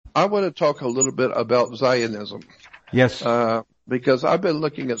I want to talk a little bit about Zionism, Yes. because I've been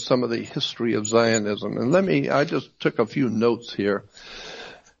looking at some of the history of Zionism. And I just took a few notes here.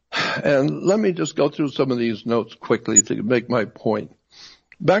 And let me just go through some of these notes quickly to make my point.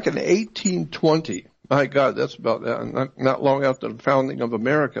 Back in 1820, my God, that's about not long after the founding of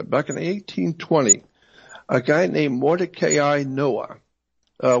America. Back in 1820, a guy named Mordecai Noah,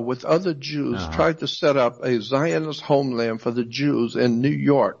 with other Jews, tried to set up a Zionist homeland for the Jews in New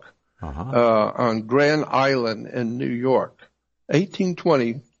York, on Grand Island in New York.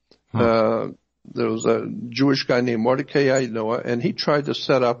 1820, there was a Jewish guy named Mordecai Noah, and he tried to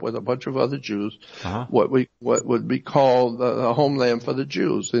set up with a bunch of other Jews what would be called the homeland for the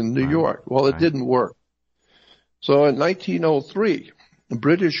Jews in New York. Well, it didn't work. So in 1903,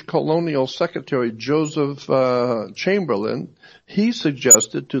 British colonial secretary Joseph Chamberlain, he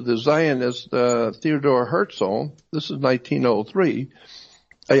suggested to the Zionist Theodore Herzl, this is 1903,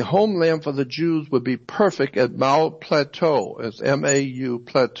 a homeland for the Jews would be perfect at Mau Plateau, it's M-A-U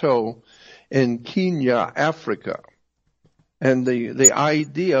Plateau, in Kenya, Africa. And the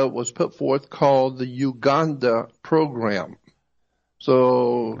idea was put forth called the Uganda Program.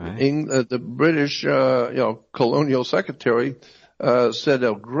 So the British colonial secretary said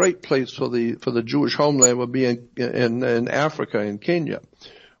a great place for the Jewish homeland would be in Africa, in Kenya.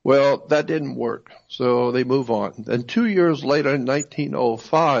 Well, that didn't work, so they move on. And 2 years later, in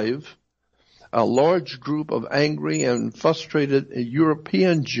 1905, a large group of angry and frustrated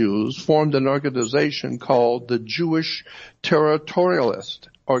European Jews formed an organization called the Jewish Territorialist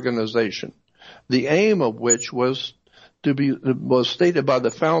Organization, the aim of which was stated by the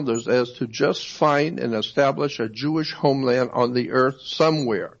founders as to just find and establish a Jewish homeland on the earth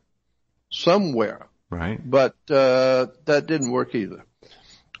somewhere. Right. But that didn't work either.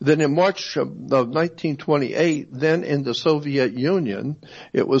 Then in March of 1928, then in the Soviet Union,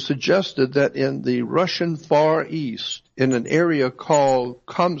 it was suggested that in the Russian Far East, in an area called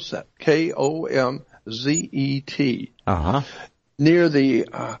Komzet, K-O-M-Z-E-T, near the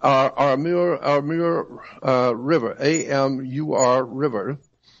Amur River, A-M-U-R River,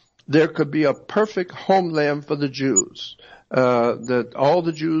 there could be a perfect homeland for the Jews, that all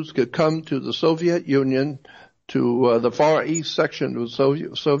the Jews could come to the Soviet Union, to the Far East section of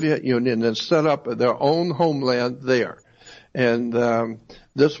the Soviet Union, and set up their own homeland there. And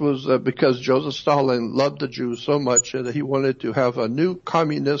this was because Joseph Stalin loved the Jews so much that he wanted to have a new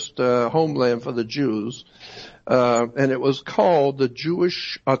communist homeland for the Jews. And it was called the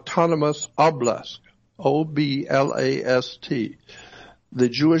Jewish Autonomous Oblast, O-B-L-A-S-T, the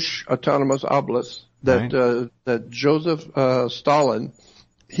Jewish Autonomous Oblast that Joseph Stalin,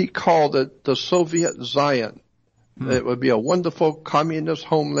 he called it the Soviet Zion. It would be a wonderful communist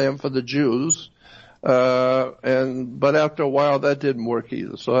homeland for the Jews, but after a while that didn't work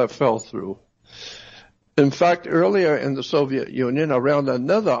either, so that fell through. In fact, earlier in the Soviet Union, around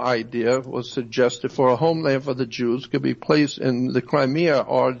another idea was suggested for a homeland for the Jews could be placed in the Crimea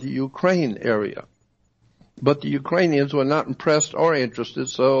or the Ukraine area. But the Ukrainians were not impressed or interested,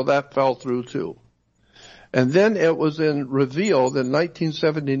 so that fell through too. And then it was revealed in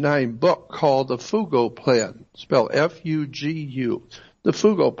 1979 book called the Fugo Plan, spelled F-U-G-U. The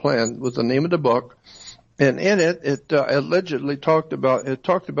Fugo Plan was the name of the book, and in it allegedly talked about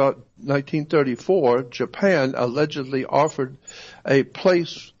 1934. Japan allegedly offered a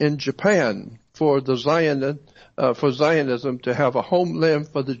place in Japan for Zionism to have a homeland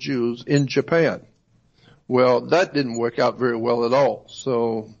for the Jews in Japan. Well, that didn't work out very well at all,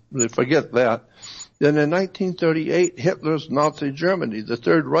 so forget that. Then in 1938, Hitler's Nazi Germany, the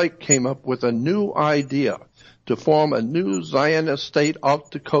Third Reich, came up with a new idea to form a new Zionist state off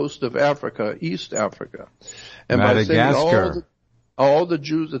the coast of Africa, East Africa. And Madagascar. by saying all the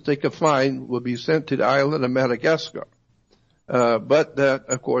Jews that they could find would be sent to the island of Madagascar. But that,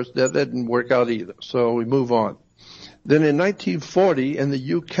 of course, that didn't work out either. So we move on. Then in 1940, in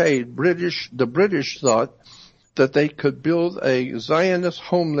the UK, the British thought that they could build a Zionist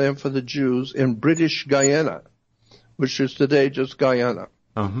homeland for the Jews in British Guyana, which is today just Guyana.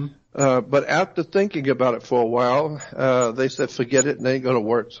 But after thinking about it for a while, they said, forget it, and it ain't going to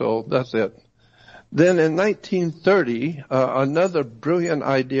work, so that's it. Then in 1930, another brilliant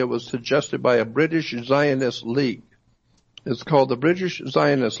idea was suggested by a British Zionist League. It's called the British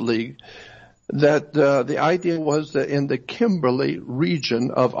Zionist League, that the idea was that in the Kimberley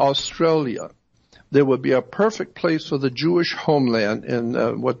region of Australia, there would be a perfect place for the Jewish homeland in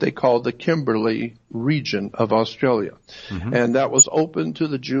what they call the Kimberley region of Australia. And that was open to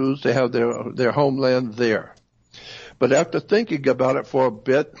the Jews to have their homeland there. But after thinking about it for a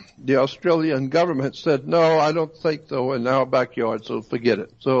bit, the Australian government said, no, I don't think so in our backyard, so forget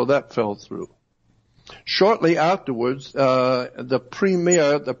it. So that fell through. Shortly afterwards, the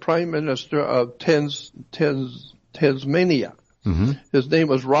Prime Minister of Tasmania, his name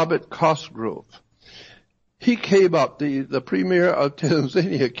was Robert Cosgrove. He came up, the Premier of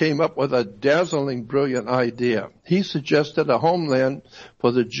Tanzania came up with a dazzling, brilliant idea. He suggested a homeland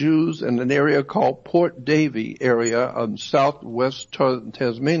for the Jews in an area called Port Davey area of southwest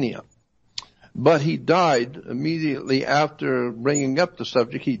Tasmania. But he died immediately after bringing up the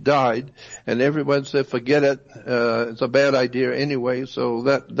subject. He died, and everyone said, forget it, it's a bad idea anyway, so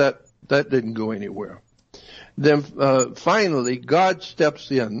that didn't go anywhere. Then finally, God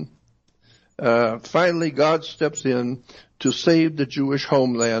steps in. God steps in to save the Jewish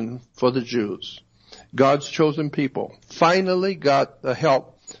homeland for the Jews. God's chosen people finally got the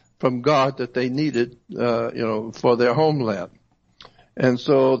help from God that they needed, for their homeland. And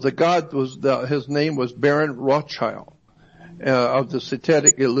so his name was Baron Rothschild, of the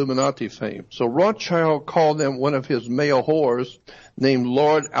Satanic Illuminati fame. So Rothschild called them one of his male whores named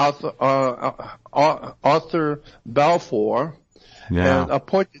Lord Arthur Balfour, and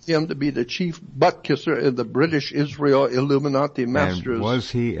appointed him to be the chief butt kisser in the British Israel Illuminati masters. And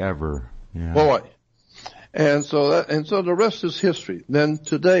was he ever? Yeah. Boy. And so the rest is history. Then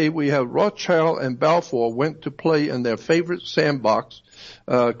today we have Rothschild and Balfour went to play in their favorite sandbox,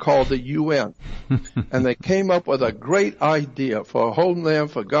 called the UN. And they came up with a great idea for a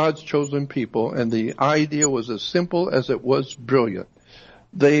homeland for God's chosen people. And the idea was as simple as it was brilliant.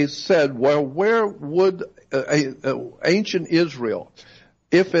 They said, well, where would ancient Israel,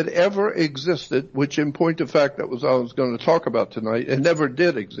 if it ever existed, which in point of fact that was I was going to talk about tonight, it never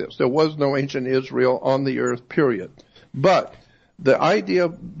did exist. There was no ancient Israel on the earth, period. But the idea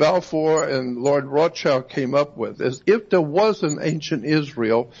Balfour and Lord Rothschild came up with is if there was an ancient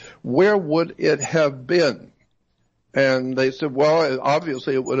Israel, where would it have been? And they said, well,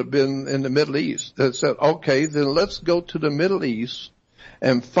 obviously it would have been in the Middle East. They said, okay, then let's go to the Middle East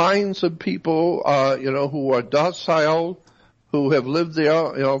and find some people, who are docile, who have lived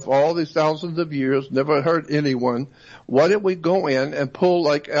there, for all these thousands of years, never hurt anyone. Why don't we go in and pull,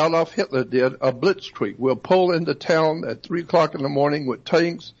 like Adolf Hitler did, a blitzkrieg? We'll pull into town at 3 o'clock in the morning with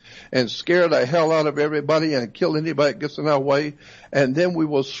tanks and scare the hell out of everybody and kill anybody that gets in our way. And then we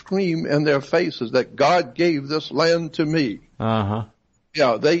will scream in their faces that God gave this land to me. Uh-huh.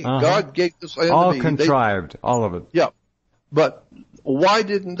 Yeah, God gave this land to me. All contrived, all of it. Yeah. But why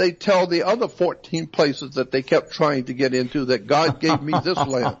didn't they tell the other 14 places that they kept trying to get into that God gave me this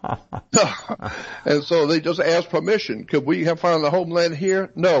land? And so they just asked permission. Could we have found a homeland here?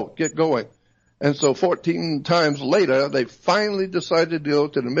 No, get going. And so 14 times later, they finally decided to go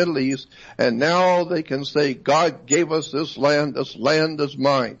to the Middle East, and now they can say, God gave us this land is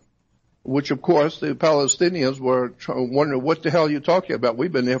mine. Which, of course, the Palestinians were wondering, what the hell are you talking about?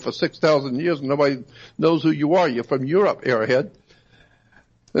 We've been there for 6,000 years, and nobody knows who you are. You're from Europe, airhead.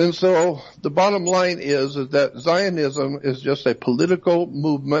 And so the bottom line is that Zionism is just a political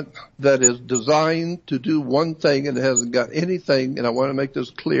movement that is designed to do one thing, and it hasn't got anything, and I want to make this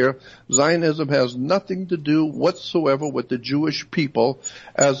clear, Zionism has nothing to do whatsoever with the Jewish people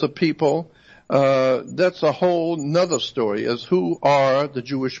as a people. That's a whole nother story, is who are the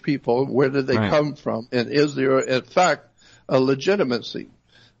Jewish people, where did they come from, and is there, in fact, a legitimacy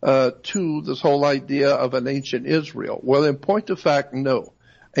to this whole idea of an ancient Israel? Well, in point of fact, no.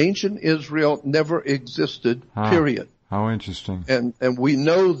 Ancient Israel never existed, period. How interesting. And we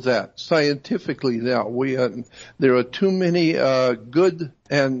know that scientifically now. There are too many good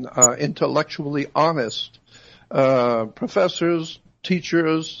and intellectually honest professors,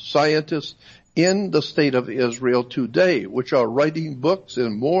 teachers, scientists in the state of Israel today, which are writing books,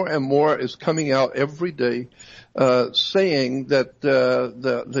 and more is coming out every day, saying that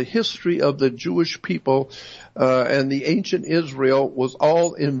the history of the Jewish people and the ancient Israel was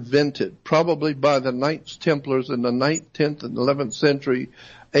all invented, probably by the Knights Templars in the 9th, 10th, and 11th century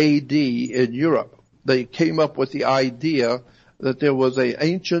A.D. in Europe. They came up with the idea that there was an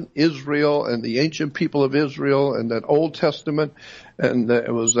ancient Israel and the ancient people of Israel and that Old Testament, and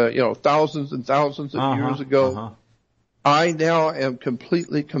it was thousands and thousands of years ago. I now am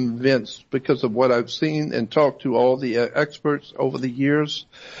completely convinced, because of what I've seen and talked to all the experts over the years,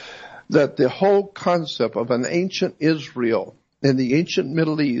 that the whole concept of an ancient Israel in the ancient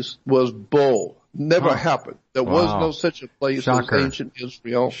Middle East was bull. Never happened. There was no such a place as ancient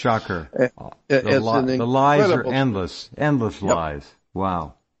Israel. Shocker. The lies are endless lies.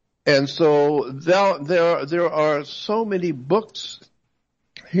 Wow. And so there are so many books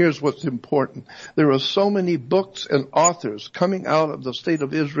here's what's important. There are so many books and authors coming out of the state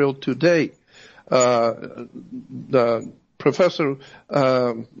of Israel today. The professor,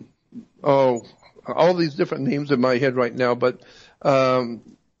 all these different names in my head right now, but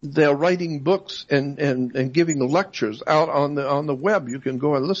they're writing books and giving lectures out on the web. You can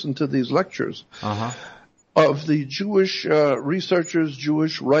go and listen to these lectures. Of the Jewish researchers,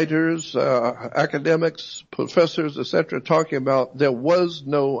 Jewish writers, academics, professors, etc., talking about there was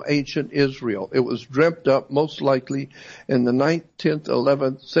no ancient Israel. It was dreamt up most likely in the 9th, 10th,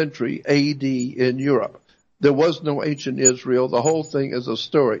 11th century AD in Europe. There was no ancient Israel. The whole thing is a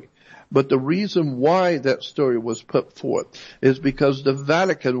story. But the reason why that story was put forth is because the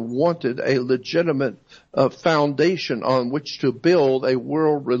Vatican wanted a legitimate foundation on which to build a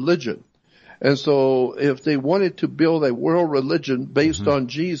world religion. And so if they wanted to build a world religion based on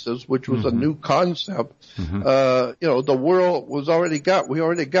Jesus, which was a new concept, the world was we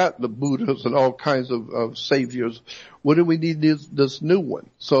already got the Buddhas and all kinds of saviors. What do we need this new one?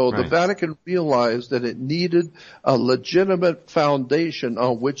 So the Vatican realized that it needed a legitimate foundation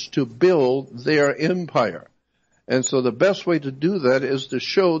on which to build their empire. And so the best way to do that is to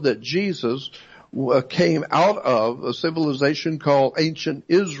show that Jesus came out of a civilization called ancient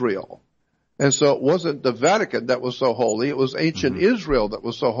Israel. And so it wasn't the Vatican that was so holy. It was ancient Israel that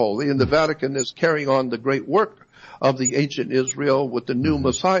was so holy. And the Vatican is carrying on the great work of the ancient Israel with the new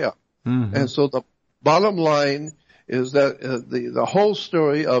Messiah. And so the bottom line is that the whole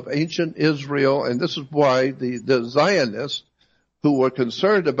story of ancient Israel, and this is why the Zionists, who were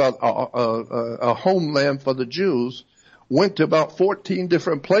concerned about a homeland for the Jews, went to about 14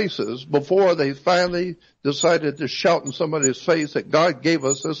 different places before they finally decided to shout in somebody's face that God gave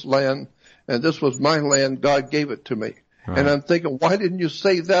us this land, and this was my land, God gave it to me. And I'm thinking, why didn't you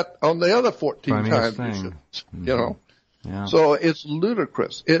say that on the other 14 times? You know? Yeah. So it's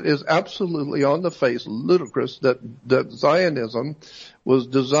ludicrous. It is absolutely on the face ludicrous that Zionism was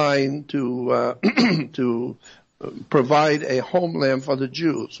designed to to provide a homeland for the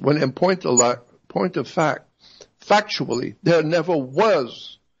Jews. When in point of fact, factually, there never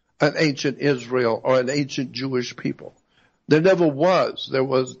was an ancient Israel or an ancient Jewish people. There never was. There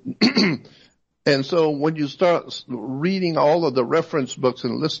was. And so when you start reading all of the reference books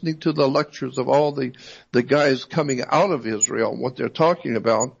and listening to the lectures of all the guys coming out of Israel, what they're talking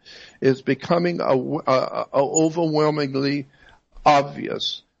about is becoming overwhelmingly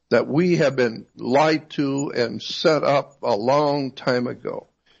obvious that we have been lied to and set up a long time ago.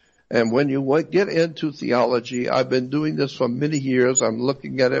 And when you get into theology, I've been doing this for many years. I'm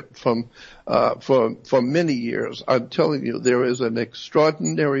looking at it for many years. I'm telling you, there is an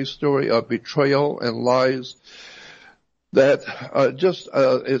extraordinary story of betrayal and lies that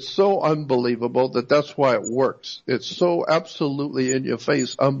it's so unbelievable that's why it works. It's so absolutely in your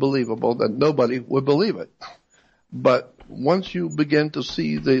face unbelievable that nobody would believe it. But once you begin to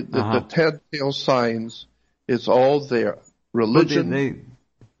see the telltale signs, it's all there. Religion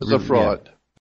is a fraud.